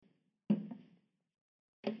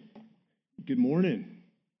Good morning.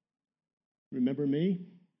 Remember me?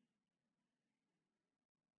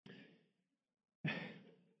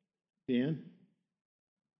 Dan?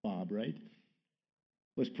 Bob, right?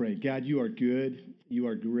 Let's pray. God, you are good, you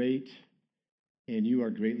are great, and you are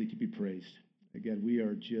greatly to be praised. God, we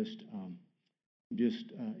are just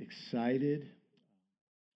excited,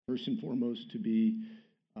 first and foremost, to be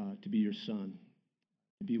your son,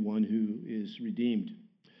 to be one who is redeemed,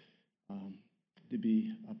 to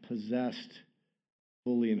be possessed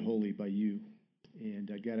fully and wholly by you. And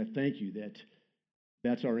God, I thank you that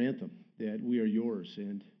that's our anthem, that we are yours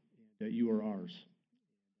and that you are ours.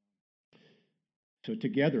 So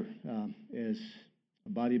together, as a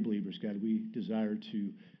body of believers, God, we desire to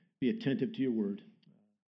be attentive to your word,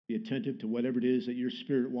 be attentive to whatever it is that your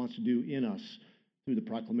Spirit wants to do in us through the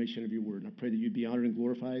proclamation of your word. And I pray that you'd be honored and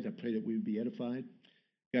glorified. I pray that we would be edified.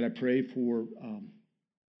 God, I pray for,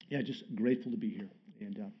 just grateful to be here,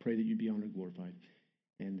 and pray that you'd be honored and glorified.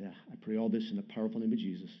 And I pray all this in the powerful name of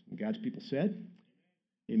Jesus. And God's people said,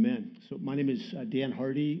 amen. So my name is Dan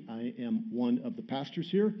Hardy. I am one of the pastors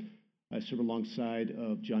here. I serve alongside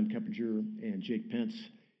of John Keppinger and Jake Pence.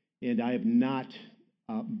 And I have not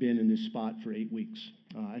been in this spot for 8 weeks.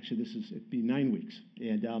 Actually, it'd be 9 weeks.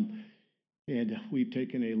 And we've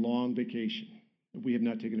taken a long vacation. We have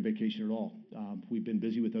not taken a vacation at all. We've been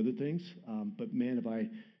busy with other things. But man, have I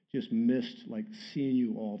just missed seeing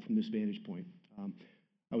you all from this vantage point.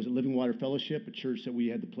 I was at Living Water Fellowship, a church that we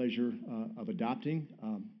had the pleasure of adopting.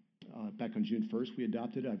 Back on June 1st, we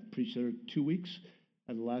adopted. I've preached there 2 weeks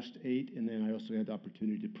out of the last 8, and then I also had the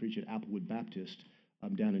opportunity to preach at Applewood Baptist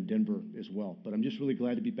down in Denver as well. But I'm just really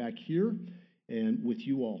glad to be back here and with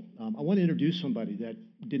you all. I want to introduce somebody that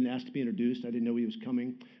didn't ask to be introduced. I didn't know he was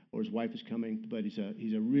coming or his wife is coming, but he's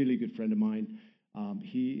a really good friend of mine.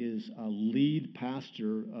 He is a lead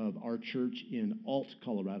pastor of our church in Alt,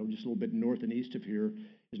 Colorado, just a little bit north and east of here.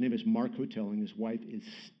 His name is Mark Hotelling. His wife is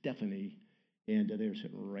Stephanie, and they're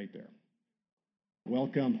sitting right there.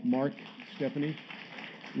 Welcome, Mark, Stephanie.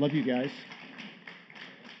 Love you guys.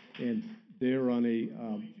 And they're on a,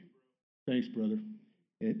 thanks, brother.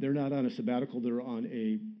 They're not on a sabbatical. They're on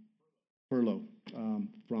a furlough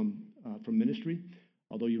from ministry,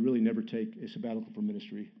 although you really never take a sabbatical from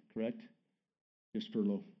ministry, correct? Just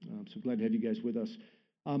furlough. So glad to have you guys with us.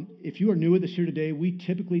 If you are new with us here today, we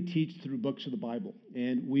typically teach through books of the Bible,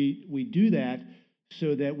 and we do that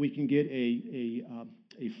so that we can get a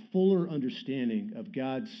fuller understanding of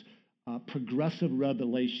God's progressive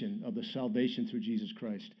revelation of the salvation through Jesus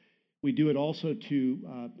Christ. We do it also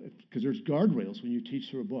because there's guardrails when you teach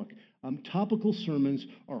through a book. Topical sermons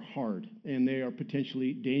are hard, and they are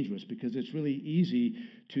potentially dangerous because it's really easy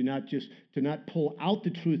to not pull out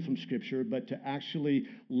the truth from Scripture, but to actually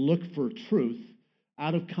look for truth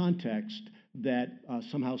out of context that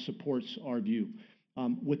somehow supports our view.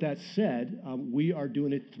 With that said, we are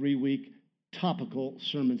doing a 3-week topical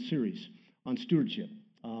sermon series on stewardship.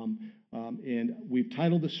 And we've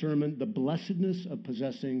titled the sermon, The Blessedness of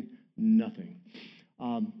Possessing Nothing.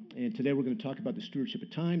 And today we're going to talk about the stewardship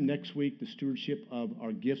of time. Next week, the stewardship of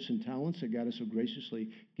our gifts and talents that God has so graciously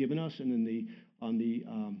given us. And then on the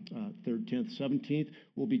 3rd, 10th, 17th,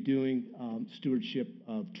 we'll be doing stewardship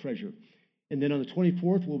of treasure. And then on the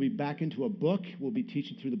 24th, we'll be back into a book. We'll be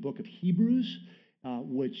teaching through the book of Hebrews,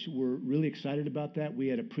 which we're really excited about that. We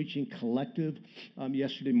had a preaching collective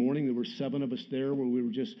yesterday morning. There were 7 of us there where we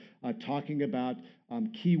were just talking about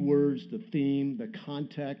key words, the theme, the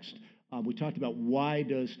context. We talked about why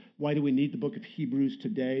do we need the book of Hebrews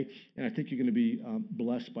today, and I think you're going to be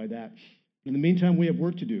blessed by that. In the meantime, we have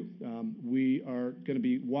work to do. We are going to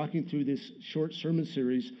be walking through this short sermon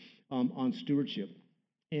series on stewardship.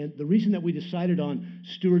 And the reason that we decided on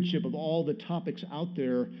stewardship of all the topics out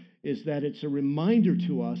there is that it's a reminder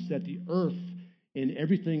to us that the earth and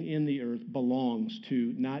everything in the earth belongs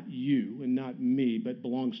to not you and not me, but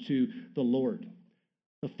belongs to the Lord.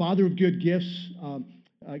 The Father of good gifts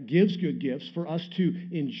gives good gifts for us to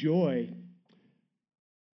enjoy,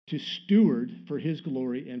 to steward for His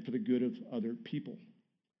glory and for the good of other people.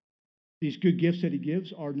 These good gifts that He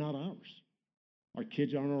gives are not ours. Our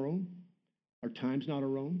kids aren't our own. Our time's not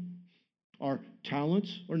our own. Our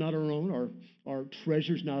talents are not our own. Our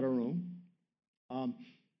treasure's not our own.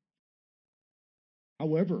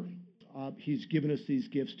 However, He's given us these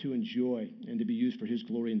gifts to enjoy and to be used for His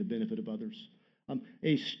glory and the benefit of others.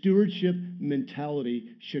 A stewardship mentality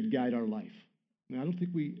should guide our life. Now, I don't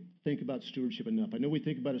think we think about stewardship enough. I know we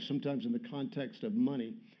think about it sometimes in the context of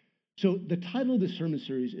money. So the title of this sermon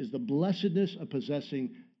series is The Blessedness of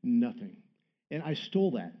Possessing Nothing. And I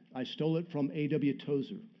stole that. I stole it from A.W.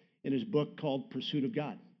 Tozer in his book called Pursuit of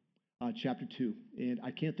God. chapter 2. And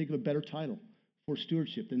I can't think of a better title for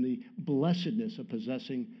stewardship than the blessedness of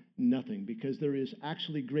possessing nothing, because there is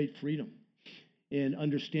actually great freedom in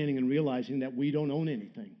understanding and realizing that we don't own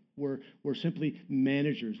anything. We're simply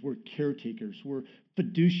managers, we're caretakers, we're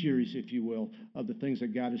fiduciaries, if you will, of the things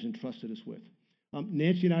that God has entrusted us with.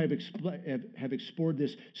 Nancy and I have explored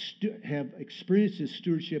this, have experienced this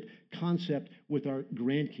stewardship concept with our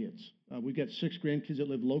grandkids. We've got 6 grandkids that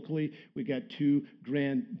live locally. We've got 2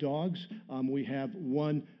 grand dogs. We have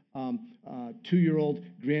one 2-year-old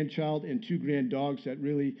grandchild and 2 grand dogs that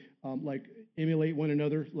really like emulate one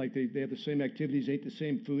another. Like they have the same activities, ate the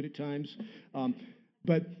same food at times.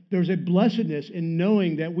 But there's a blessedness in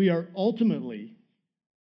knowing that we are ultimately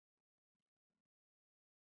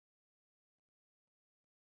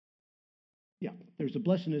there's a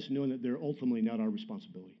blessedness in knowing that they're ultimately not our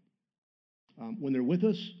responsibility. When they're with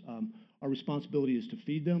us, our responsibility is to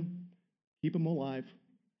feed them, keep them alive,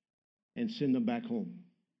 and send them back home.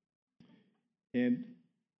 And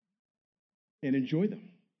enjoy them.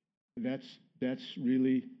 That's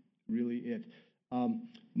really, really it.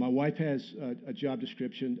 My wife has a job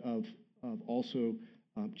description of also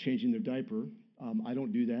changing their diaper. I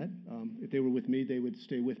don't do that. If they were with me, they would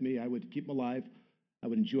stay with me. I would keep them alive. I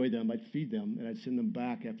would enjoy them. I'd feed them, and I'd send them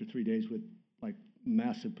back after 3 days with like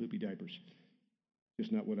massive poopy diapers.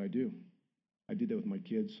 Just not what I do. I did that with my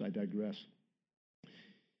kids. I digress.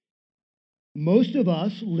 Most of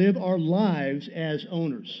us live our lives as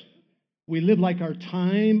owners. We live like our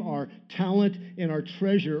time, our talent, and our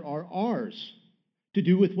treasure are ours to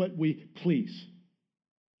do with what we please.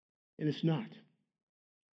 And it's not.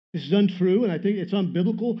 This is untrue, and I think it's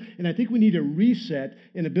unbiblical, and I think we need a reset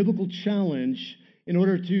and a biblical challenge in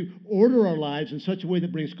order to order our lives in such a way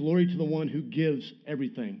that brings glory to the one who gives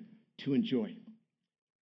everything to enjoy.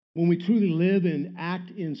 When we truly live and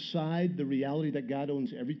act inside the reality that God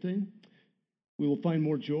owns everything, we will find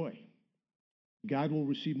more joy. God will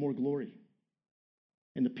receive more glory.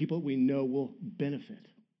 And the people that we know will benefit,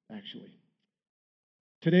 actually.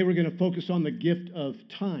 Today we're going to focus on the gift of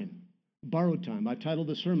time, borrowed time. I titled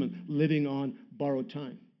the sermon, Living on Borrowed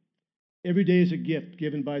Time. Every day is a gift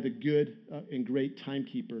given by the good and great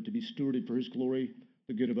timekeeper to be stewarded for his glory,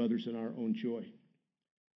 the good of others, and our own joy.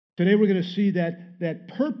 Today we're going to see that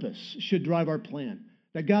purpose should drive our plan,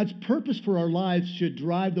 that God's purpose for our lives should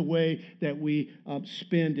drive the way that we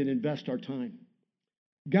spend and invest our time.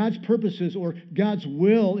 God's purposes, or God's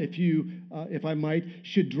will, if I might,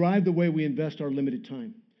 should drive the way we invest our limited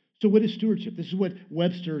time. So what is stewardship? This is what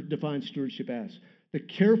Webster defines stewardship as: the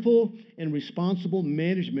careful and responsible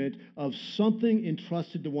management of something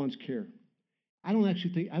entrusted to one's care. I don't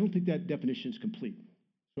think that definition is complete.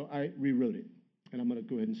 So I rewrote it, and I'm going to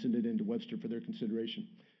go ahead and send it in to Webster for their consideration.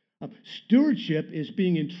 Stewardship is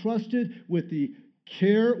being entrusted with the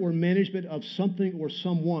care or management of something or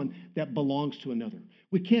someone that belongs to another.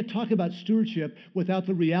 We can't talk about stewardship without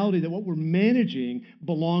the reality that what we're managing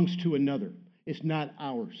belongs to another. It's not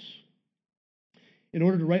ours. In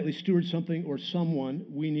order to rightly steward something or someone,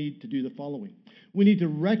 we need to do the following. We need to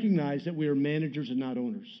recognize that we are managers and not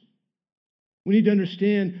owners. We need to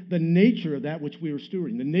understand the nature of that which we are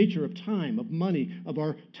stewarding, the nature of time, of money, of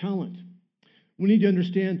our talent. We need to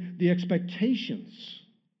understand the expectations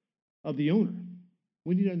of the owner.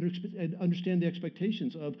 We need to understand the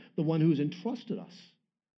expectations of the one who has entrusted us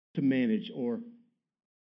to manage or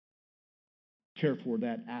care for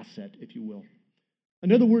that asset, if you will.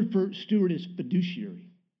 Another word for steward is fiduciary.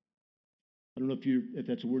 I don't know if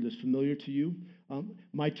that's a word that's familiar to you.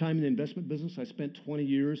 My time in the investment business, I spent 20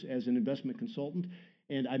 years as an investment consultant,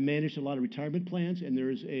 and I managed a lot of retirement plans, and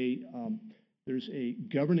there's a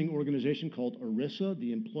governing organization called ERISA,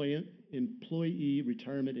 the Employee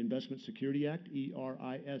Retirement Investment Security Act,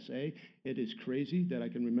 ERISA. It is crazy that I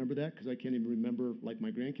can remember that because I can't even remember like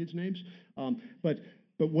my grandkids' names. But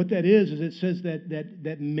what that is it says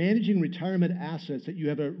that managing retirement assets, that you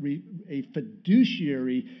have a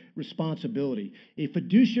fiduciary responsibility. A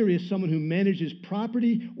fiduciary is someone who manages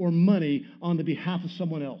property or money on the behalf of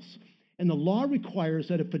someone else. And the law requires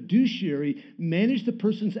that a fiduciary manage the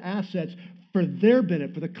person's assets for their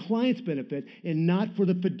benefit, for the client's benefit, and not for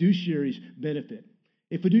the fiduciary's benefit.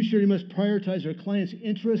 A fiduciary must prioritize their client's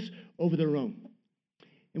interests over their own.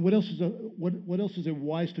 And what else does a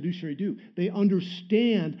wise fiduciary do? They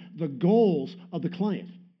understand the goals of the client.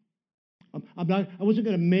 I wasn't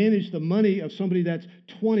going to manage the money of somebody that's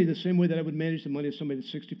 20 the same way that I would manage the money of somebody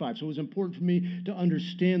that's 65. So it was important for me to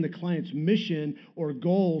understand the client's mission or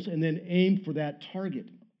goals and then aim for that target.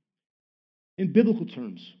 In biblical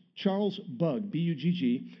terms, Charles Bugg,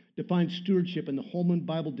 B-U-G-G, defines stewardship in the Holman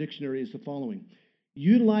Bible Dictionary as the following: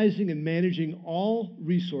 utilizing and managing all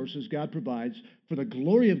resources God provides for the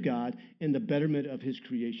glory of God and the betterment of his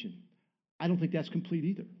creation. I don't think that's complete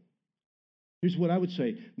either. Here's what I would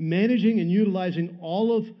say. Managing and utilizing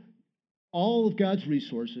all of God's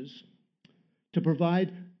resources to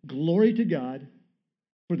provide glory to God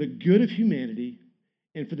for the good of humanity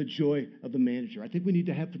and for the joy of the manager. I think we need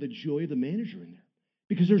to have for the joy of the manager in there,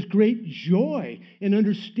 because there's great joy in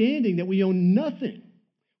understanding that we own nothing.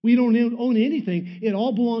 We don't own anything. It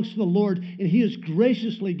all belongs to the Lord, and he has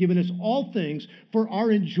graciously given us all things for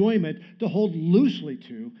our enjoyment to hold loosely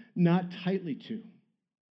to, not tightly to.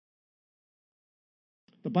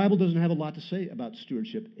 The Bible doesn't have a lot to say about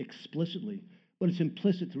stewardship explicitly, but it's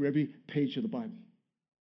implicit through every page of the Bible.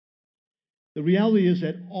 The reality is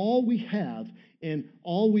that all we have and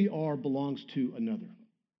all we are belongs to another,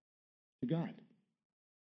 to God.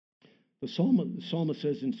 The psalmist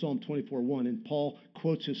says in Psalm 24:1, and Paul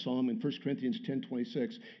quotes his psalm in 1 Corinthians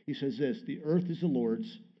 10:26, he says this, "The earth is the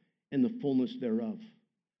Lord's and the fullness thereof,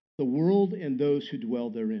 the world and those who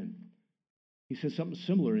dwell therein." He says something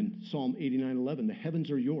similar in Psalm 89:11, "The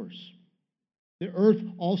heavens are yours. The earth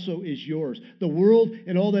also is yours. The world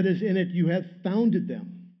and all that is in it, you have founded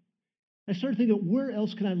them." I started thinking, where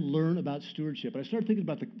else can I learn about stewardship? And I started thinking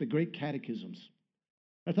about the great catechisms.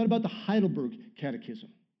 I thought about the Heidelberg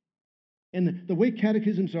Catechism. And the way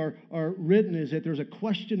catechisms are written is that there's a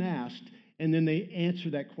question asked, and then they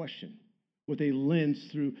answer that question with a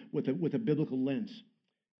lens with a biblical lens.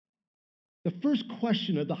 The first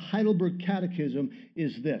question of the Heidelberg Catechism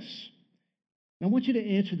is this. And I want you to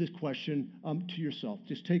answer this question to yourself.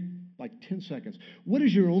 Just take like 10 seconds. What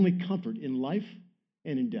is your only comfort in life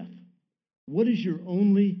and in death? What is your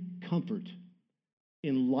only comfort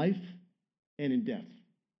in life and in death?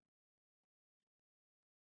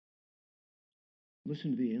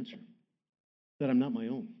 Listen to the answer. That I'm not my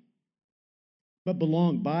own, but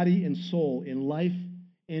belong body and soul in life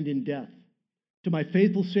and in death to my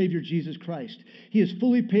faithful Savior, Jesus Christ. He has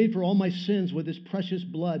fully paid for all my sins with his precious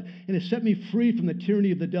blood and has set me free from the tyranny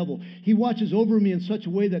of the devil. He watches over me in such a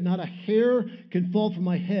way that not a hair can fall from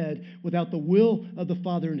my head without the will of the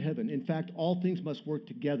Father in heaven. In fact, all things must work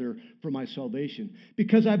together for my salvation.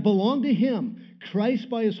 Because I belong to him, Christ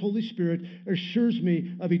by his Holy Spirit assures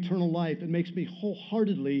me of eternal life and makes me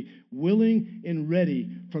wholeheartedly willing and ready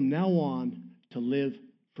from now on to live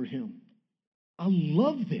for him. I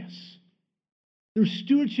love this. There's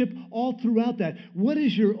stewardship all throughout that. What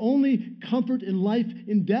is your only comfort in life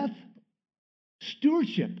and death?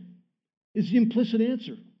 Stewardship is the implicit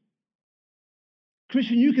answer.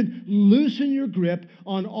 Christian, you can loosen your grip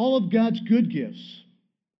on all of God's good gifts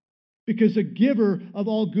because the giver of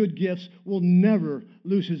all good gifts will never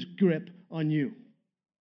lose his grip on you.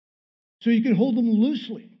 So you can hold them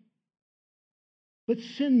loosely. But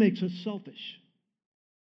sin makes us selfish.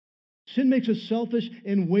 Sin makes us selfish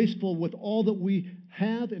and wasteful with all that we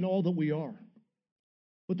have and all that we are.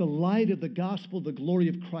 But the light of the gospel, the glory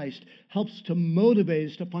of Christ, helps to motivate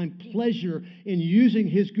us to find pleasure in using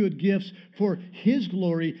his good gifts for his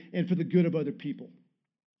glory and for the good of other people.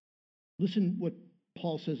 Listen what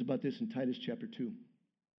Paul says about this in Titus chapter 2.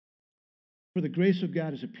 "For the grace of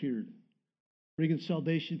God has appeared, bringing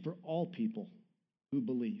salvation for all people who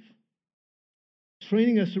believe,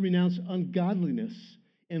 training us to renounce ungodliness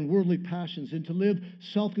and worldly passions, and to live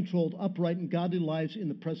self-controlled, upright, and godly lives in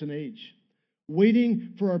the present age,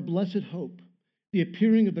 waiting for our blessed hope, the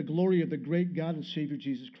appearing of the glory of the great God and Savior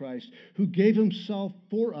Jesus Christ, who gave himself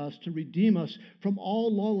for us to redeem us from all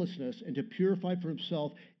lawlessness and to purify for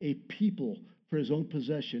himself a people for his own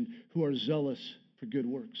possession who are zealous for good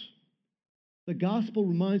works." The gospel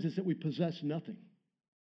reminds us that we possess nothing.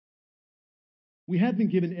 We have been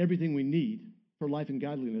given everything we need for life and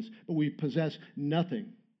godliness, but we possess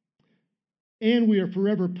nothing. And we are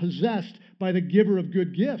forever possessed by the giver of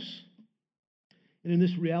good gifts. And in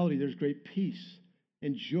this reality, there's great peace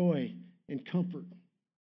and joy and comfort.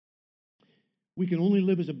 We can only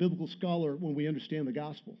live as a biblical scholar when we understand the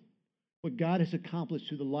gospel, what God has accomplished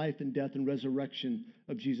through the life and death and resurrection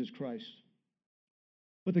of Jesus Christ.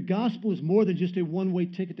 But the gospel is more than just a one-way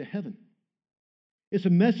ticket to heaven. It's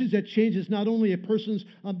a message that changes not only a person's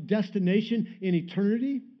destination in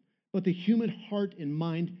eternity, but the human heart and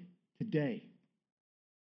mind today.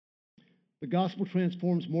 The gospel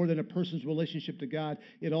transforms more than a person's relationship to God.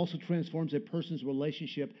 It also transforms a person's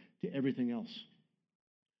relationship to everything else.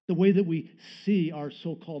 The way that we see our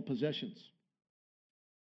so-called possessions.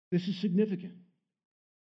 This is significant.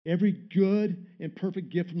 Every good and perfect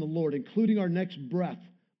gift from the Lord, including our next breath,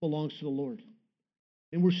 belongs to the Lord.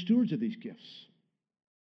 And we're stewards of these gifts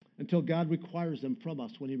until God requires them from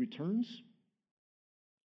us when he returns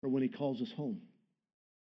or when he calls us home.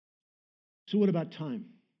 So what about time?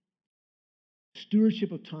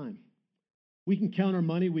 Stewardship of time. We can count our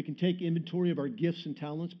money, we can take inventory of our gifts and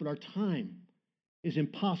talents, but our time is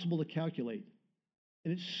impossible to calculate.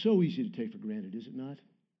 And it's so easy to take for granted, is it not?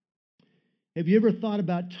 Have you ever thought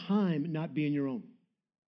about time not being your own,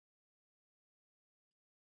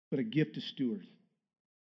 but a gift to steward?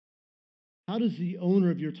 How does the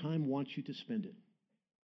owner of your time want you to spend it?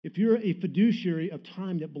 If you're a fiduciary of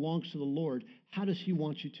time that belongs to the Lord, how does he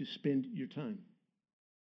want you to spend your time?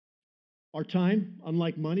 Our time,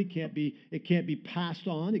 unlike money, can't be passed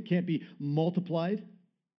on. It can't be multiplied.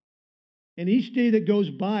 And each day that goes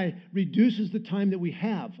by reduces the time that we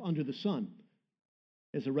have under the sun,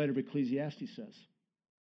 as the writer of Ecclesiastes says.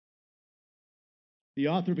 The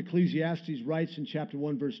author of Ecclesiastes writes in chapter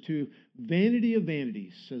 1, verse 2, "Vanity of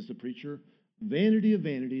vanities," says the preacher, "vanity of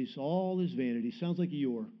vanities, all is vanity." Sounds like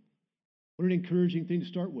Eeyore. What an encouraging thing to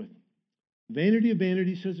start with. Vanity of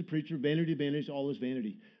vanities, says the preacher, "Vanity of vanities, all is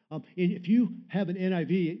vanity." And if you have an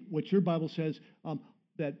NIV, what your Bible says,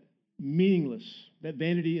 that meaningless, that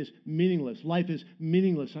vanity is meaningless, life is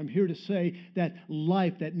meaningless. I'm here to say that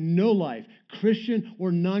life, that no life, Christian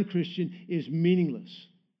or non-Christian, is meaningless.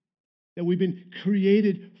 That we've been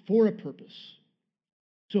created for a purpose.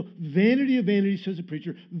 So vanity of vanities, says the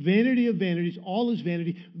preacher, vanity of vanities, all is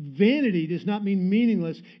vanity. Vanity does not mean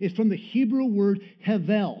meaningless. It's from the Hebrew word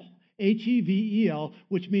hevel, Hevel,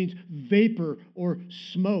 which means vapor or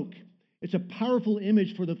smoke. It's a powerful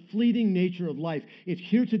image for the fleeting nature of life. It's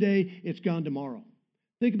here today, it's gone tomorrow.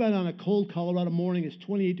 Think about it on a cold Colorado morning, it's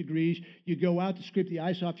 28 degrees. You go out to scrape the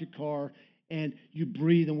ice off your car, and you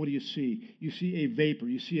breathe, and what do you see? You see a vapor,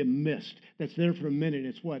 you see a mist that's there for a minute, and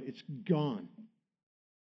it's what? It's gone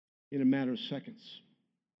in a matter of seconds.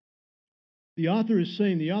 The author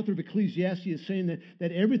of Ecclesiastes is saying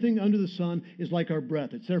that everything under the sun is like our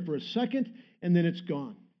breath. It's there for a second, and then it's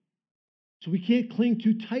gone. So we can't cling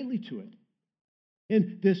too tightly to it.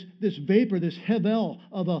 And this vapor, this hevel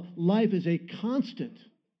of a life is a constant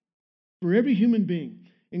for every human being.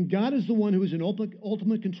 And God is the one who is in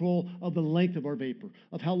ultimate control of the length of our vapor,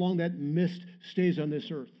 of how long that mist stays on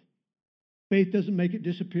this earth. Faith doesn't make it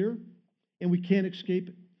disappear, and we can't escape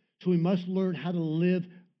it. So we must learn how to live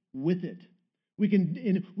with it. We can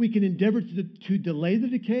endeavor to delay the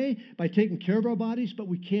decay by taking care of our bodies, but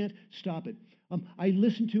we can't stop it. I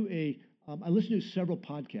listen to several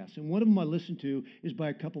podcasts, and one of them I listen to is by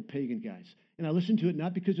a couple pagan guys. And I listen to it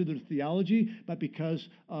not because of their theology, but because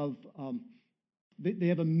of they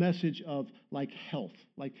have a message of like health,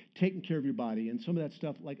 like taking care of your body, and some of that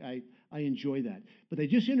stuff. Like I enjoy that. But they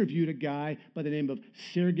just interviewed a guy by the name of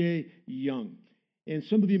Sergey Young, and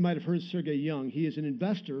some of you might have heard of Sergey Young. He is an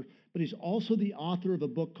investor, but he's also the author of a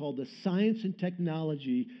book called The Science and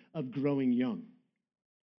Technology of Growing Young.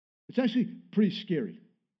 It's actually pretty scary.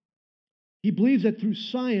 He believes that through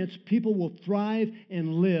science, people will thrive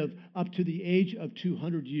and live up to the age of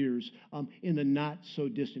 200 years in the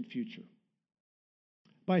not-so-distant future.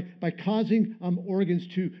 By causing organs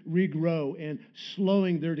to regrow and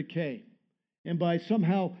slowing their decay, and by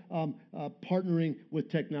somehow partnering with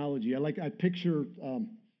technology. I picture,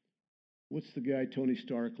 what's the guy, Tony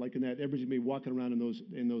Stark, like in that, everybody's gonna be walking around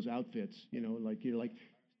in those outfits, like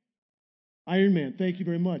Iron Man. Thank you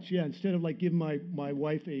very much. Yeah, instead of like giving my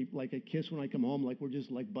wife a kiss when I come home, like we're just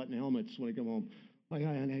like button helmets when I come home. Like,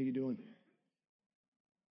 hi, honey, how you doing?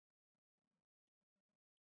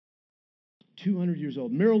 200 years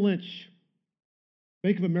old. Merrill Lynch,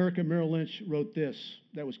 Bank of America Merrill Lynch wrote this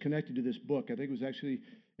that was connected to this book. I think it was actually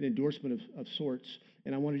an endorsement of sorts.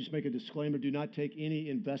 And I want to just make a disclaimer. Do not take any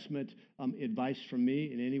investment advice from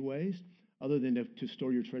me in any ways other than to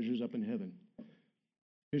store your treasures up in heaven.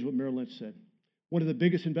 Here's what Merrill Lynch said. One of the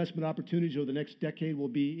biggest investment opportunities over the next decade will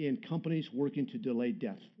be in companies working to delay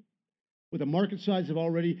death. With a market size of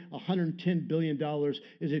already $110 billion,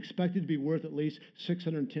 is expected to be worth at least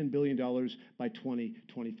 $610 billion by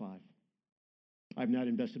 2025. I've not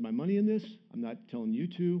invested my money in this. I'm not telling you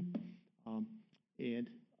to.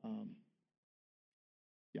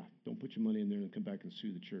 Don't put your money in there and come back and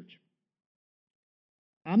sue the church.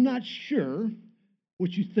 I'm not sure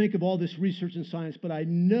what you think of all this research and science, but I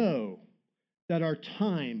know that our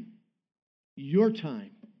time, your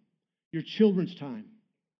children's time,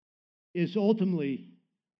 is ultimately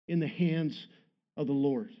in the hands of the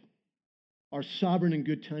Lord, our sovereign and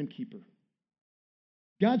good timekeeper.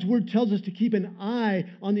 God's word tells us to keep an eye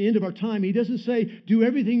on the end of our time. He doesn't say do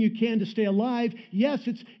everything you can to stay alive. Yes,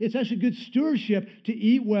 it's actually good stewardship to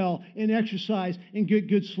eat well and exercise and get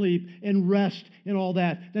good sleep and rest and all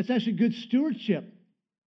that. That's actually good stewardship.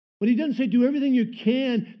 But he doesn't say do everything you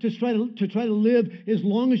can to try to live as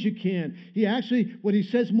long as you can. He actually, what he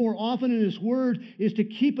says more often in his word is to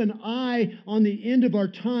keep an eye on the end of our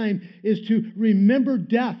time, is to remember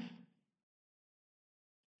death.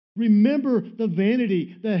 Remember the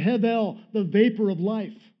vanity, the hevel, the vapor of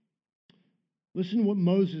life. Listen to what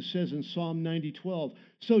Moses says in Psalm 90:12.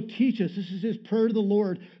 So teach us, this is his prayer to the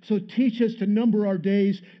Lord, so teach us to number our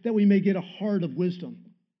days that we may get a heart of wisdom.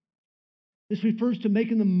 This refers to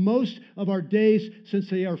making the most of our days since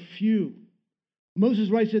they are few. Moses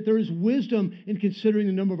writes that there is wisdom in considering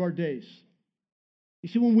the number of our days. You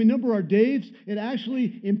see, when we number our days, it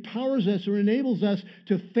actually empowers us or enables us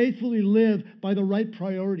to faithfully live by the right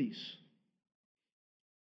priorities.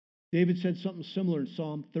 David said something similar in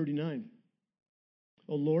Psalm 39.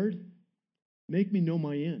 O Lord, make me know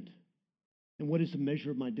my end, and what is the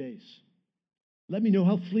measure of my days. Let me know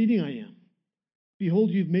how fleeting I am.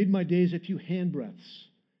 Behold, you've made my days a few handbreadths,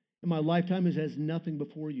 and my lifetime is as nothing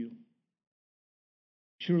before you.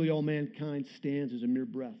 Surely all mankind stands as a mere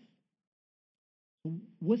breath.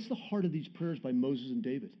 What's the heart of these prayers by Moses and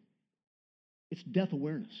David? It's death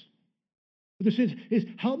awareness. What they're saying is,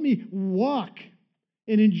 help me walk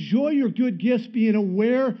and enjoy your good gifts, being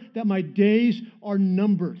aware that my days are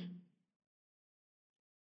numbered.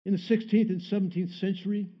 In the 16th and 17th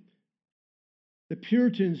century, the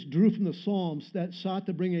Puritans drew from the Psalms that sought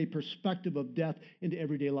to bring a perspective of death into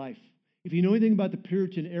everyday life. If you know anything about the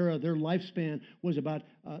Puritan era, their lifespan was about,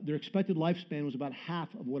 their expected lifespan was about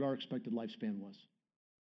half of what our expected lifespan was.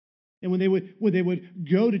 And when they would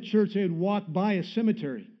go to church, they would walk by a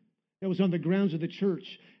cemetery that was on the grounds of the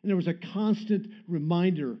church. And there was a constant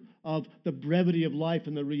reminder of the brevity of life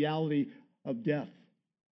and the reality of death.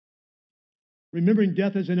 Remembering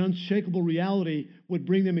death as an unshakable reality would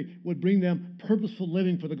bring them purposeful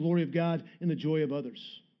living for the glory of God and the joy of others.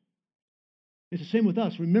 It's the same with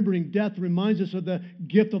us. Remembering death reminds us of the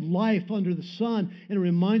gift of life under the sun, and it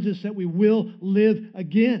reminds us that we will live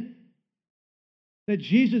again. That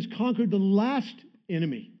Jesus conquered the last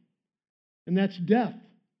enemy, and that's death.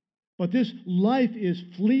 But this life is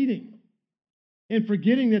fleeting. And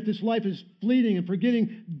forgetting that this life is fleeting and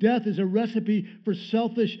forgetting death is a recipe for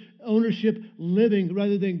selfish ownership living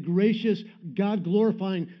rather than gracious,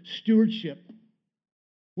 God-glorifying stewardship.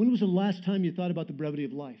 When was the last time you thought about the brevity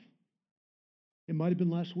of life? It might have been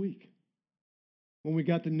last week when we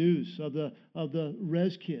got the news of the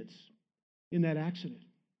res kids in that accident.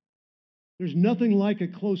 There's nothing like a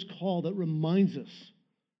close call that reminds us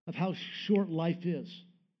of how short life is.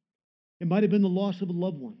 It might have been the loss of a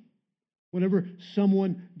loved one. Whenever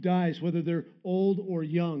someone dies, whether they're old or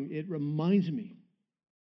young, it reminds me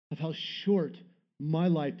of how short my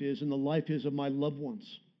life is and the life is of my loved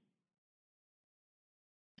ones.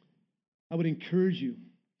 I would encourage you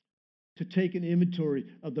to take an inventory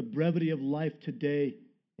of the brevity of life today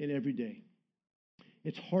and every day.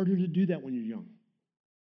 It's harder to do that when you're young.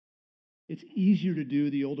 It's easier to do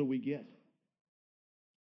the older we get.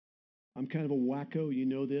 I'm kind of a wacko, you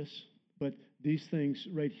know this, but these things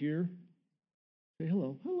right here, say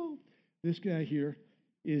hello, hello. This guy here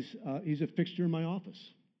is he's a fixture in my office.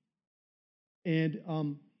 And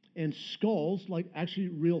skulls, like actually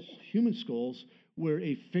real human skulls, were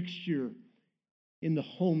a fixture in the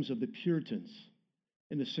homes of the Puritans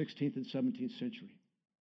in the 16th and 17th century.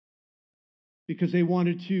 Because they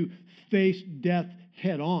wanted to face death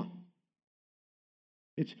head on.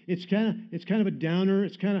 It's kind of a downer,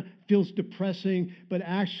 it's kind of feels depressing, but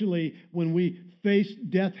actually when we face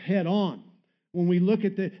death head on, when we look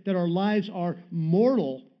at that our lives are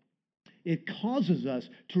mortal, it causes us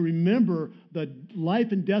to remember the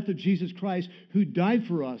life and death of Jesus Christ, who died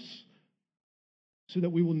for us so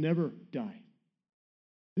that we will never die.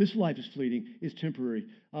 This life is fleeting, is temporary.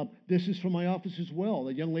 This is from my office as well.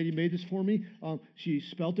 A young lady made this for me. She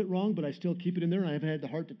spelt it wrong, but I still keep it in there. I haven't had the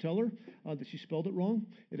heart to tell her that she spelled it wrong.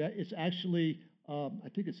 It's actually, I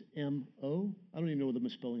think it's M-O. I don't even know what the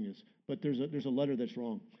misspelling is, but there's a letter that's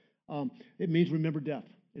wrong. It means remember death.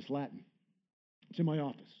 It's Latin. It's in my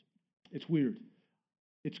office. It's weird.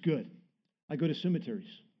 It's good. I go to cemeteries.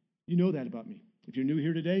 You know that about me. If you're new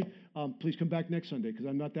here today, please come back next Sunday, because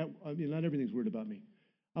not everything's weird about me.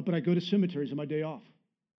 But I go to cemeteries on my day off.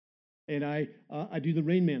 And I do the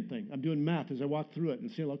Rain Man thing. I'm doing math as I walk through it and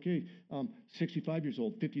say, okay, 65 years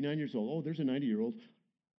old, 59 years old. Oh, there's a 90-year-old.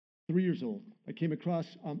 3 years old. I came across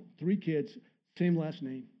 3 kids, same last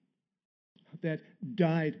name, that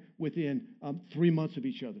died within 3 months of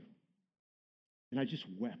each other. And I just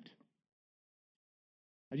wept.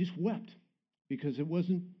 I just wept because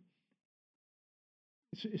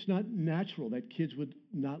it's not natural that kids would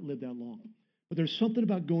not live that long. But there's something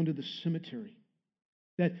about going to the cemetery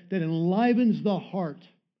that enlivens the heart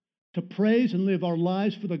to praise and live our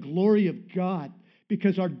lives for the glory of God,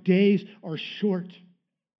 because our days are short.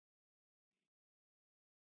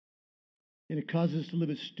 And it causes us to live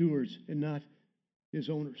as stewards and not as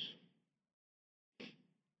owners.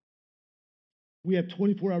 We have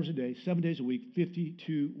 24 hours a day, 7 days a week,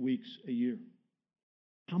 52 weeks a year.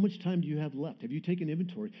 How much time do you have left? Have you taken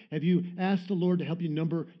inventory? Have you asked the Lord to help you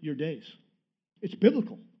number your days? It's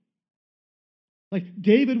biblical. Like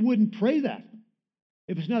David wouldn't pray that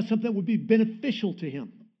if it's not something that would be beneficial to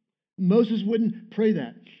him. Moses wouldn't pray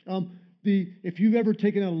that. If you've ever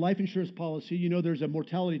taken out a life insurance policy, you know there's a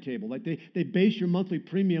mortality table. Like they base your monthly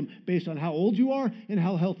premium based on how old you are and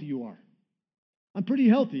how healthy you are. I'm pretty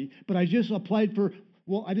healthy, but I just applied for,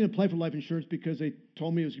 well, I didn't apply for life insurance because they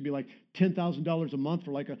told me it was going to be like $10,000 a month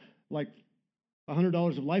for like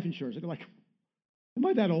 $100 of life insurance. They're like, am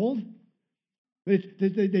I that old?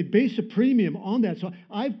 They base a premium on that. So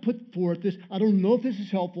I've put forth this. I don't know if this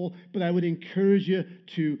is helpful, but I would encourage you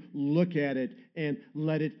to look at it and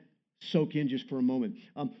let it soak in just for a moment.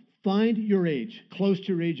 Find your age, close to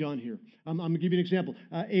your age on here. I'm going to give you an example.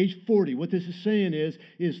 Age 40. What this is saying is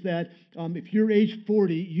that if you're age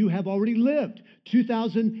 40, you have already lived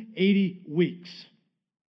 2,080 weeks.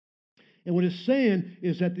 And what it's saying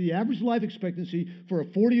is that the average life expectancy for a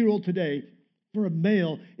 40-year-old today, for a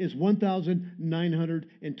male, is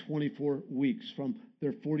 1,924 weeks from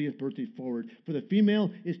their 40th birthday forward. For the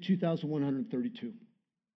female, is 2,132.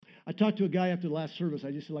 I talked to a guy after the last service.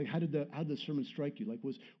 I just said, like, how did the sermon strike you? Like,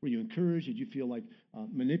 were you encouraged? Did you feel like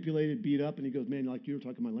manipulated, beat up? And he goes, man, like you were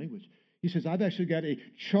talking my language. He says, I've actually got a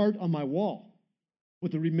chart on my wall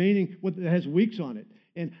with the remaining, that has weeks on it.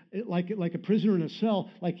 And like a prisoner in a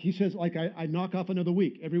cell, like he says, like I knock off another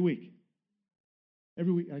week every week.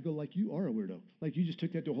 Every week. I go, like, you are a weirdo. Like, you just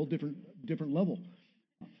took that to a whole different level.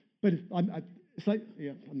 But it's like,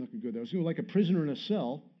 yeah, I'm not going to go there. It's like a prisoner in a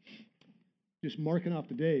cell, just marking off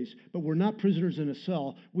the days. But we're not prisoners in a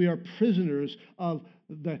cell. We are prisoners of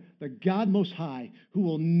the God Most High, who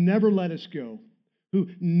will never let us go, who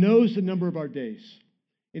knows the number of our days.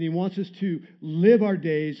 And he wants us to live our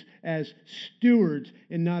days as stewards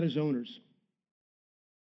and not as owners.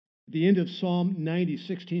 At the end of Psalm 90,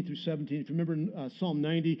 16 through 17, if you remember Psalm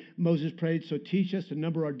 90, Moses prayed, so teach us to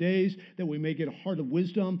number our days that we may get a heart of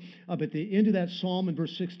wisdom. But at the end of that psalm in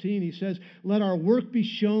verse 16, he says, let your work be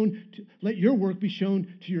shown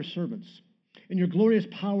to your servants, and your glorious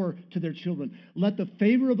power to their children. Let the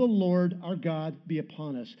favor of the Lord our God be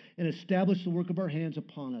upon us, and establish the work of our hands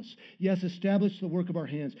upon us. Yes, establish the work of our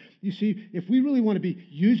hands. You see, if we really want to be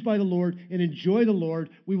used by the Lord and enjoy the Lord,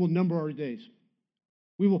 we will number our days.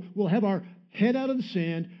 We'll have our head out of the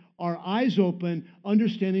sand, our eyes open,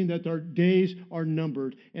 understanding that our days are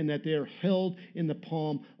numbered and that they are held in the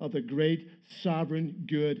palm of the great, sovereign,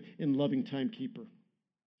 good, and loving timekeeper.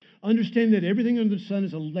 Understanding that everything under the sun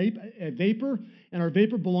is a vapor, and our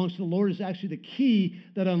vapor belongs to the Lord, is actually the key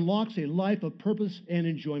that unlocks a life of purpose and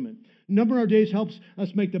enjoyment. Numbering our days helps us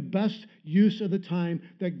make the best use of the time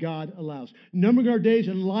that God allows. Numbering our days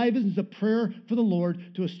enlivens the prayer for the Lord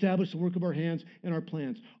to establish the work of our hands and our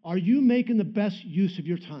plans. Are you making the best use of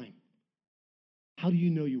your time? How do you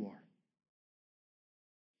know you are?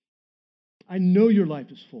 I know your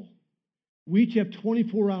life is full. We each have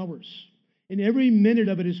 24 hours, and every minute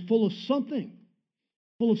of it is full of something,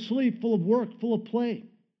 full of sleep, full of work, full of play.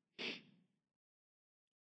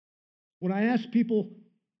 When I ask people,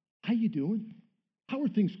 how you doing? How are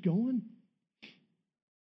things going?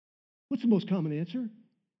 What's the most common answer?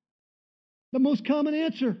 The most common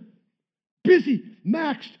answer. Busy,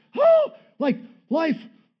 maxed, like life.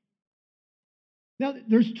 Now,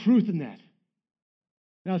 there's truth in that.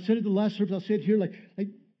 Now, I said it the last service, I'll say it here, like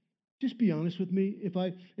just be honest with me. If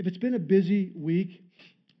it's been a busy week,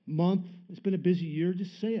 month, it's been a busy year,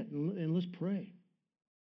 just say it and let's pray.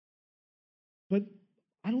 But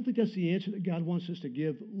I don't think that's the answer that God wants us to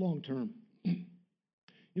give long term. You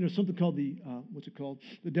know, something called the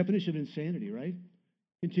definition of insanity, right?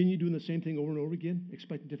 Continue doing the same thing over and over again,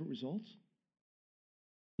 expecting different results.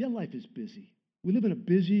 Yeah, life is busy. We live in a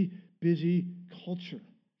busy culture.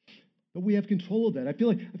 But we have control of that. I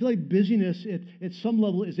feel like busyness at some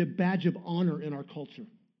level is a badge of honor in our culture.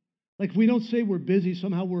 Like if we don't say we're busy,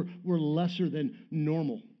 somehow we're lesser than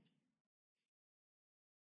normal.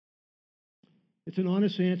 It's an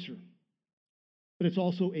honest answer, but it's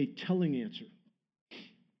also a telling answer.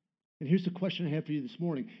 And here's the question I have for you this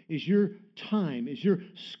morning. Is your time, is your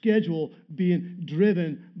schedule being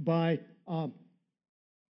driven by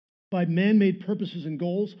man-made purposes and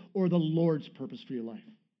goals, or the Lord's purpose for your life?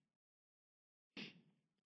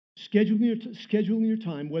 Scheduling your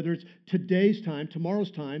time, whether it's today's time,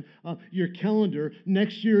 tomorrow's time, your calendar,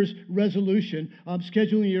 next year's resolution,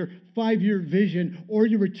 scheduling your 5-year vision or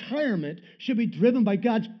your retirement should be driven by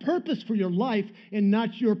God's purpose for your life and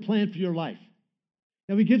not your plan for your life.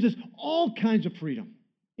 Now, He gives us all kinds of freedom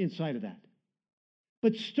inside of that.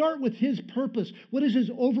 But start with His purpose. What is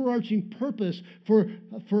His overarching purpose for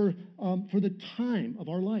the time of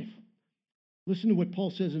our life? Listen to what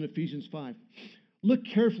Paul says in Ephesians 5. Look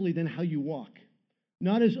carefully then how you walk,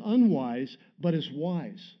 not as unwise, but as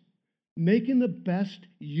wise, making the best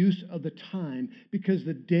use of the time, because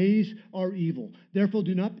the days are evil. Therefore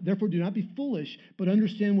do not be foolish, but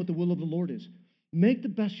understand what the will of the Lord is. Make the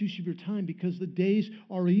best use of your time, because the days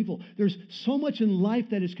are evil. There's so much in life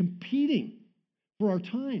that is competing for our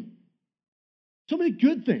time. So many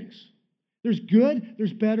good things. There's good,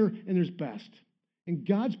 there's better, and there's best. And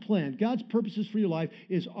God's plan, God's purposes for your life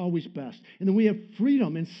is always best. And then we have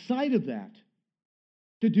freedom inside of that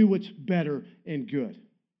to do what's better and good.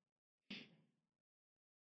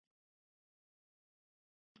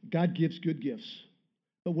 God gives good gifts.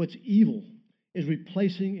 But what's evil is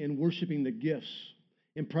replacing and worshiping the gifts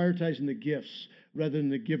and prioritizing the gifts rather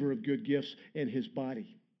than the giver of good gifts and His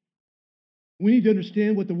body. We need to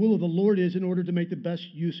understand what the will of the Lord is in order to make the best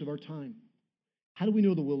use of our time. How do we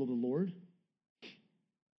know the will of the Lord?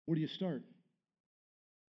 Where do you start?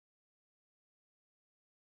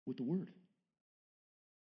 With the Word.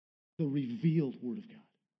 The revealed Word of God.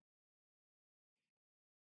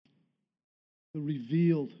 The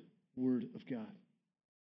revealed Word of God.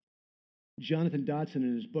 Jonathan Dodson,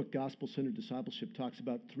 in his book, Gospel-Centered Discipleship, talks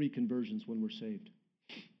about 3 conversions when we're saved.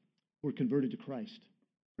 We're converted to Christ.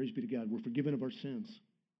 Praise be to God. We're forgiven of our sins.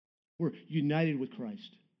 We're united with Christ.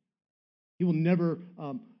 He will never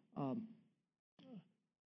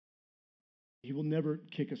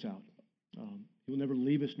kick us out. He will never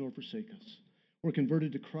leave us nor forsake us. We're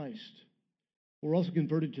converted to Christ. We're also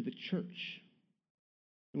converted to the church.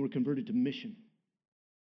 And we're converted to mission.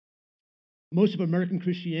 Most of American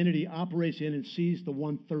Christianity operates in and sees the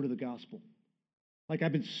 1/3 of the gospel. Like,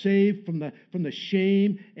 I've been saved from the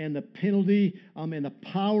shame and the penalty and the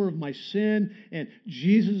power of my sin, and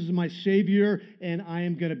Jesus is my Savior, and I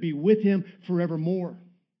am going to be with Him forevermore.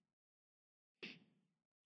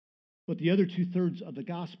 But the other 2/3 of the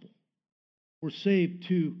gospel, we're saved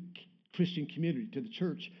to Christian community, to the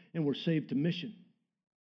church, and we're saved to mission.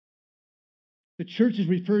 The church is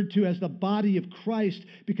referred to as the body of Christ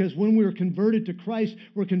because when we are converted to Christ,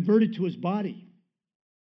 we're converted to His body.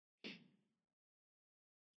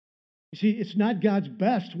 You see, it's not God's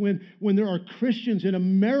best when there are Christians in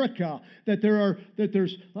America I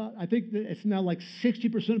think that it's now like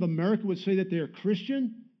 60% of America would say that they are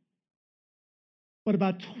Christian. But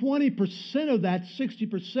about 20% of that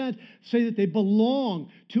 60% say that they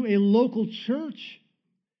belong to a local church.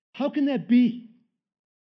 How can that be?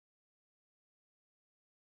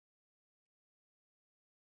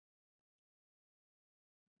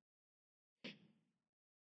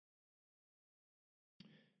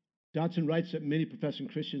 Dodson writes that many professing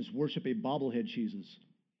Christians worship a bobblehead Jesus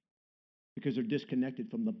because they're disconnected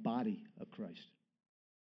from the body of Christ.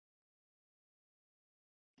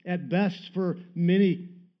 At best, for many,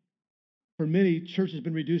 church has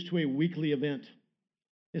been reduced to a weekly event.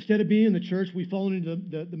 Instead of being in the church, we've fallen into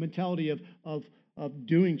the mentality of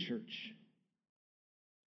doing church.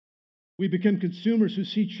 We become consumers who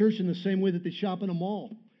see church in the same way that they shop in a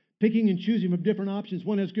mall, picking and choosing from different options.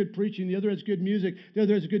 One has good preaching, the other has good music, the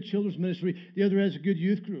other has a good children's ministry, the other has a good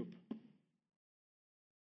youth group.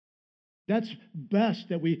 That's best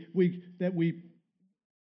that we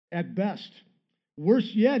at best.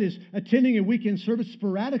 Worse yet is attending a weekend service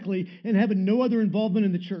sporadically and having no other involvement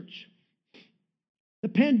in the church. The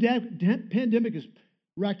pandemic has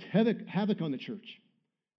wreaked havoc on the church.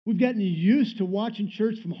 We've gotten used to watching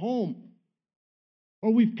church from home,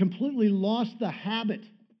 or we've completely lost the habit.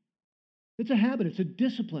 It's a habit, it's a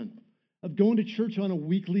discipline of going to church on a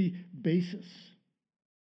weekly basis.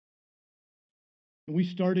 And we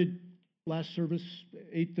started last service,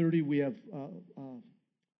 8:30.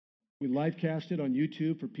 We live cast it on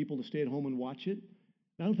YouTube for people to stay at home and watch it.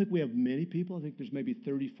 And I don't think we have many people. I think there's maybe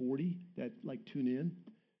 30, 40 that tune in.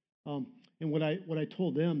 And what I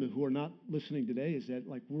told them who are not listening today is that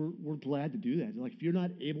we're glad to do that. If you're not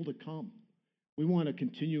able to come, we want to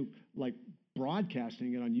continue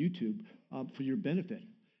broadcasting it on YouTube for your benefit.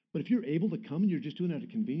 But if you're able to come and you're just doing it out of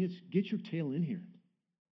convenience, get your tail in here.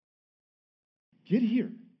 Get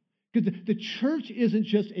here. Because the church isn't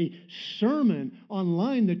just a sermon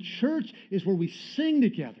online. The church is where we sing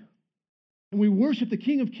together. And we worship the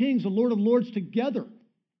King of Kings, the Lord of Lords together.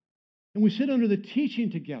 And we sit under the teaching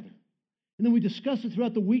together. And then we discuss it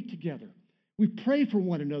throughout the week together. We pray for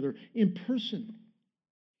one another in person.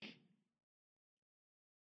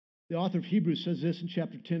 The author of Hebrews says this in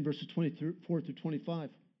chapter 10, verses 24 through 25.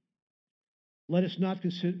 Let us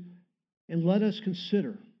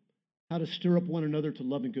consider how to stir up one another to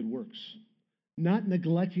love and good works, not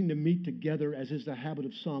neglecting to meet together as is the habit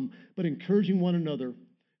of some, but encouraging one another,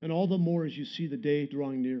 and all the more as you see the day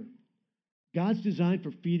drawing near. God's design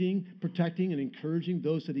for feeding, protecting, and encouraging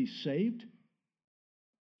those that He's saved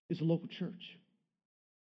is a local church.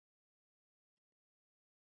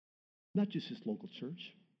 Not just this local church.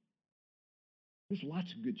 There's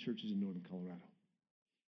lots of good churches in northern Colorado.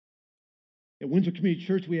 At Windsor Community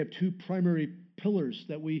Church, we have two primary pillars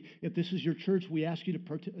that if this is your church, we ask you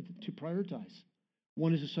to prioritize.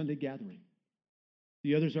 One is a Sunday gathering.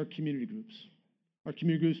 The other is our community groups. Our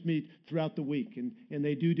community groups meet throughout the week, and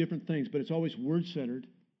they do different things, but it's always word-centered.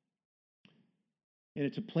 And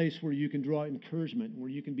it's a place where you can draw encouragement, where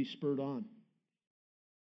you can be spurred on.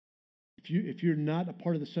 If you're not a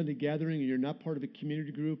part of the Sunday gathering, or you're not part of a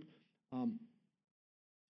community group, man,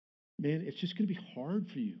 it's just going to be hard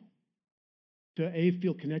for you to A,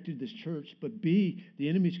 feel connected to this church, but B, the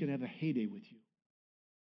enemy's going to have a heyday with you.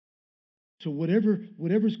 So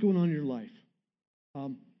whatever's going on in your life,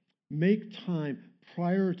 make time,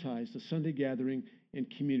 prioritize the Sunday gathering and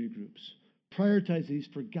community groups. Prioritize these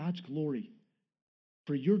for God's glory,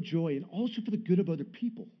 for your joy, and also for the good of other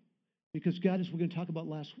people. Because God, as we're going to talk about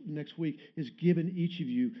next week, has given each of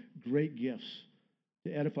you great gifts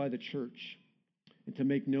to edify the church and to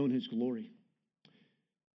make known His glory.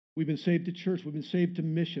 We've been saved to church. We've been saved to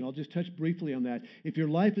mission. I'll just touch briefly on that. If your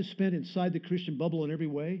life is spent inside the Christian bubble in every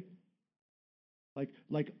way,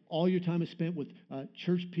 like all your time is spent with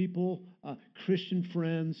church people, Christian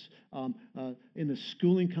friends, in the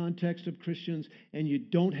schooling context of Christians, and you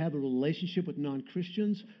don't have a relationship with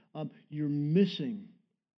non-Christians, you're missing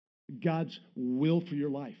God's will for your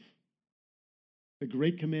life. The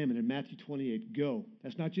great commandment in Matthew 28, go.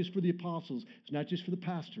 That's not just for the apostles. It's not just for the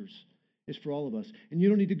pastors. It's for all of us. And you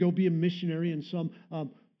don't need to go be a missionary in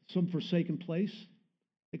some forsaken place.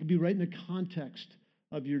 It can be right in the context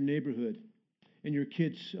of your neighborhood and your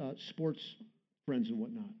kids' sports friends and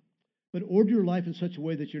whatnot. But order your life in such a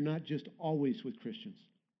way that you're not just always with Christians.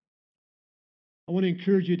 I want to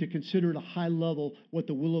encourage you to consider at a high level what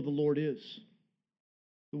the will of the Lord is.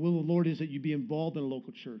 The will of the Lord is that you be involved in a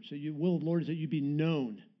local church. The will of the Lord is that you be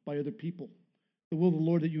known by other people. The will of the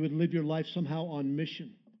Lord that you would live your life somehow on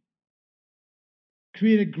mission.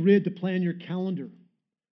 Create a grid to plan your calendar.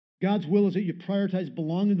 God's will is that you prioritize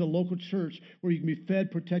belonging to the local church where you can be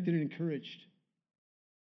fed, protected, and encouraged.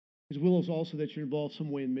 His will is also that you're involved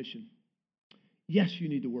some way in mission. Yes, you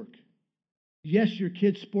need to work. Yes, your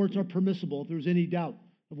kids' sports are permissible if there's any doubt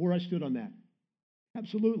of where I stood on that.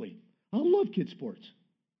 Absolutely. I love kids' sports.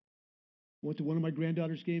 I went to one of my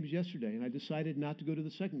granddaughter's games yesterday, and I decided not to go to the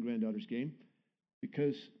second granddaughter's game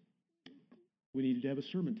because we needed to have a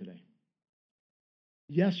sermon today.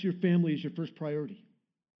 Yes, your family is your first priority.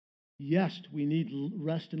 Yes, we need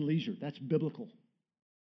rest and leisure. That's biblical.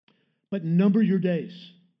 But number your days.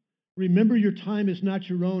 Remember, your time is not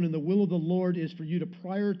your own, and the will of the Lord is for you to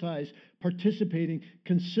prioritize participating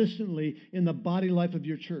consistently in the body life of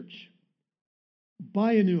your church.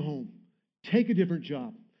 Buy a new home. Take a different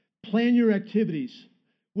job. Plan your activities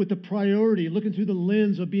with the priority, looking through the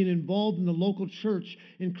lens of being involved in the local church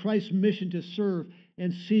in Christ's mission to serve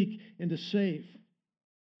and seek and to save.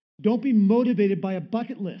 Don't be motivated by a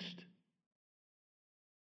bucket list.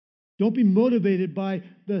 Don't be motivated by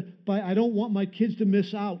I don't want my kids to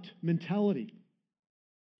miss out mentality.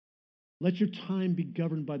 Let your time be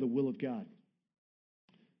governed by the will of God.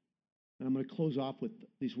 And I'm going to close off with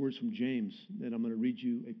these words from James, and I'm going to read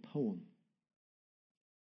you a poem.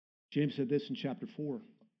 James said this in chapter 4.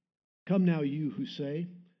 Come now, you who say,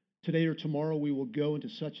 today or tomorrow we will go into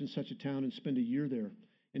such and such a town and spend a year there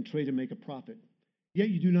and trade and make a profit. Yet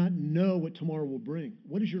you do not know what tomorrow will bring.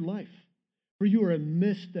 What is your life? For you are a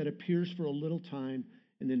mist that appears for a little time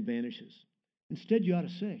and then vanishes. Instead, you ought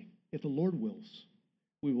to say, if the Lord wills,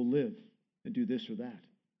 we will live and do this or that.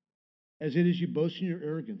 As it is, you boast in your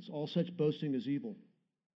arrogance. All such boasting is evil.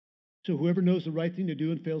 So whoever knows the right thing to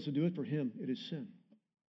do and fails to do it, for him it is sin.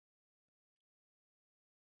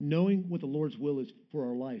 Knowing what the Lord's will is for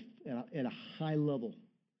our life at a high level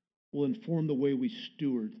will inform the way we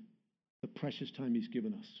steward the precious time He's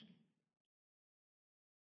given us.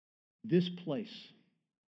 This place,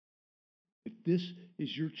 if this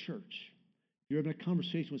is your church, you're having a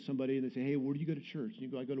conversation with somebody and they say, hey, where do you go to church? And you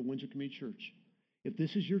go, I go to Windsor Community Church. If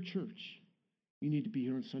this is your church, you need to be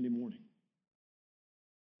here on Sunday morning.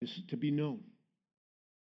 This is to be known.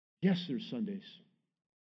 Yes, there's Sundays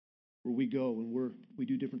where we go and we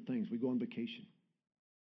do different things. We go on vacation.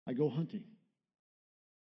 I go hunting.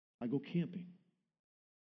 I go camping.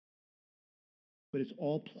 But it's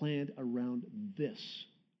all planned around this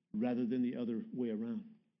rather than the other way around.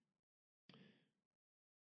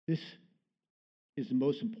 This is the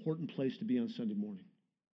most important place to be on Sunday morning.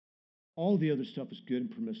 All the other stuff is good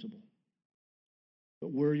and permissible.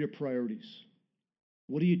 But where are your priorities?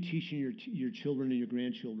 What are you teaching your children and your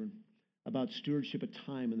grandchildren about stewardship of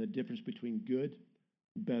time and the difference between good,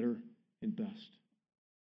 better, and best?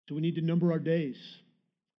 So we need to number our days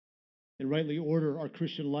and rightly order our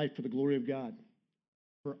Christian life for the glory of God,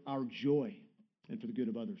 for our joy, and for the good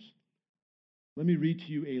of others. Let me read to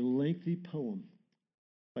you a lengthy poem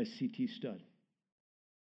by C.T. Studd.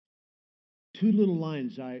 2 little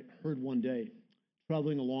lines I heard one day,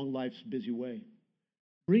 traveling along life's busy way,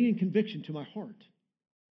 bringing conviction to my heart,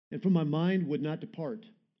 and from my mind would not depart.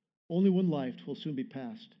 Only one life 'twill soon be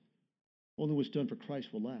past. Only what's done for Christ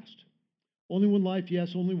will last. Only one life,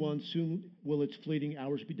 yes, only one. Soon will its fleeting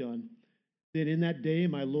hours be done. Then in that day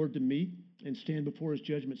my Lord to meet and stand before his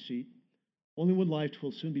judgment seat. Only one life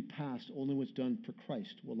 'twill soon be past. Only what's done for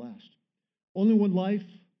Christ will last. Only one life,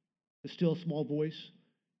 the still small voice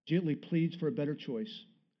gently pleads for a better choice,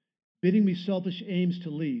 bidding me selfish aims to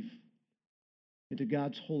leave and to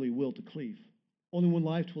God's holy will to cleave. Only one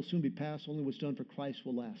life 'twill soon be past. Only what's done for Christ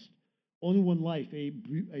will last. Only one life, a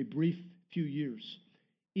brief few years,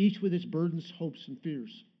 each with its burdens, hopes, and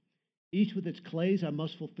fears, each with its clays I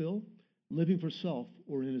must fulfill, living for self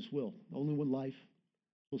or in his will. Only one life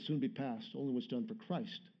will soon be past. Only what's done for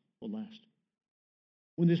Christ will last.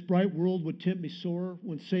 When this bright world would tempt me sore,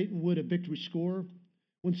 when Satan would a victory score,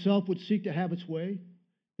 when self would seek to have its way,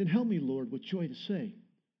 then help me, Lord, with joy to say,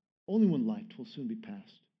 only one life 'twill soon be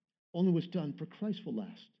past. Only what's done for Christ will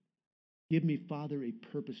last. Give me, Father, a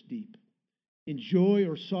purpose deep, in joy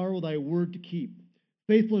or sorrow thy word to keep,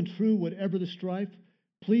 faithful and true, whatever the strife,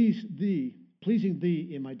 pleasing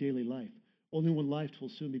thee in my daily life. Only one life 'twill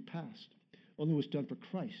soon be past. Only what's done for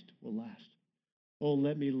Christ will last. Oh,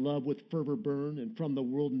 let me love with fervor burn, and from the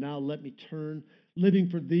world now let me turn, living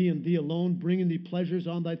for thee and thee alone, bringing thee pleasures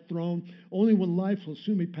on thy throne. Only one life will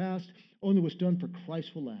soon be past. Only what's done for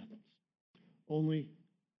Christ will last. Only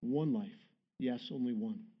one life. Yes, only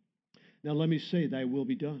one. Now let me say, thy will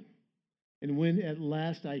be done. And when at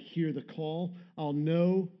last I hear the call,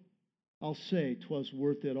 I'll say 'twas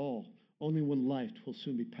worth it all. Only one life 'twill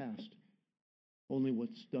soon be past. Only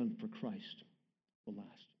what's done for Christ will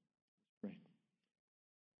last. Pray.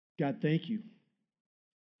 God, thank you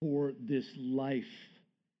for this life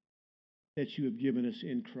that you have given us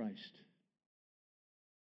in Christ.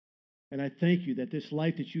 And I thank you that this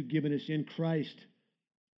life that you've given us in Christ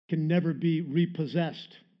can never be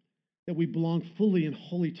repossessed, that we belong fully and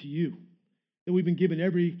wholly to you, that we've been given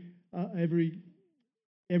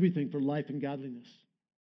everything for life and godliness.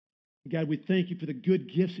 God, we thank you for the good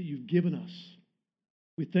gifts that you've given us.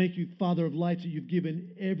 We thank you, Father of lights, that you've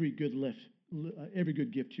given every good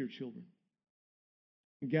gift to your children.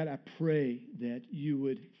 And God, I pray that you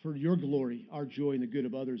would, for your glory, our joy, and the good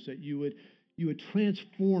of others, that you would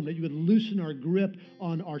transform, that you would loosen our grip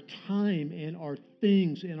on our time and our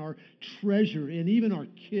things and our treasure and even our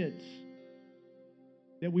kids.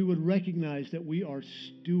 That we would recognize that we are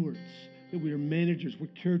stewards, that we are managers, we're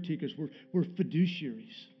caretakers, we're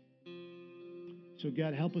fiduciaries. So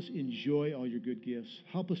God, help us enjoy all your good gifts.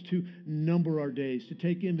 Help us to number our days, to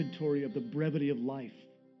take inventory of the brevity of life.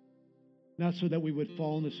 Not so that we would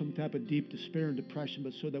fall into some type of deep despair and depression,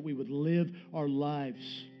 but so that we would live our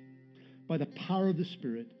lives by the power of the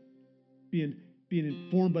Spirit, being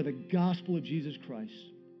informed by the gospel of Jesus Christ,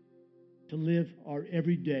 to live our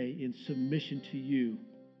every day in submission to you,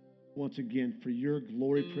 once again, for your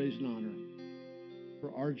glory, praise, and honor,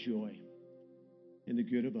 for our joy and the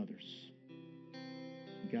good of others.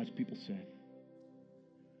 And God's people said,